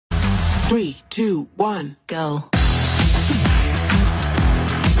3, 2, 1, go.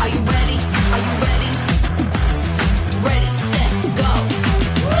 Are you ready? Are you ready? Ready, set, go.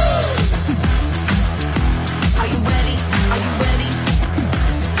 Are you ready? Are you ready?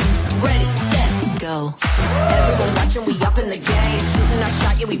 Ready, set, go. Everyone watching, we up in the game. Shooting our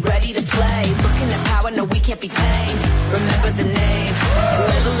shot, yeah, we ready to play. Looking at power, no, we can't be tamed. Remember the name.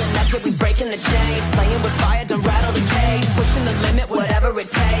 Leveling up, yeah, we breaking the chains. Playing with fire, don't rattle the cage. Pushing the limit, whatever it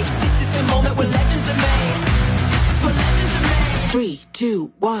takes. This is the moment where legends are made. Where legends are made. 3,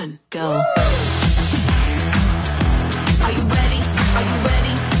 2, 1, go. Are you ready? Are you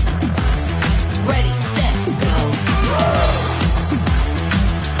ready? Ready, set, go.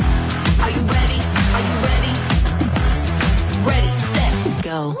 Are you ready? Are you ready? Ready, set,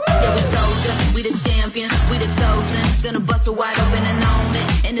 go. Yeah, we told ya, we the champions, we the chosen. Gonna bust a wide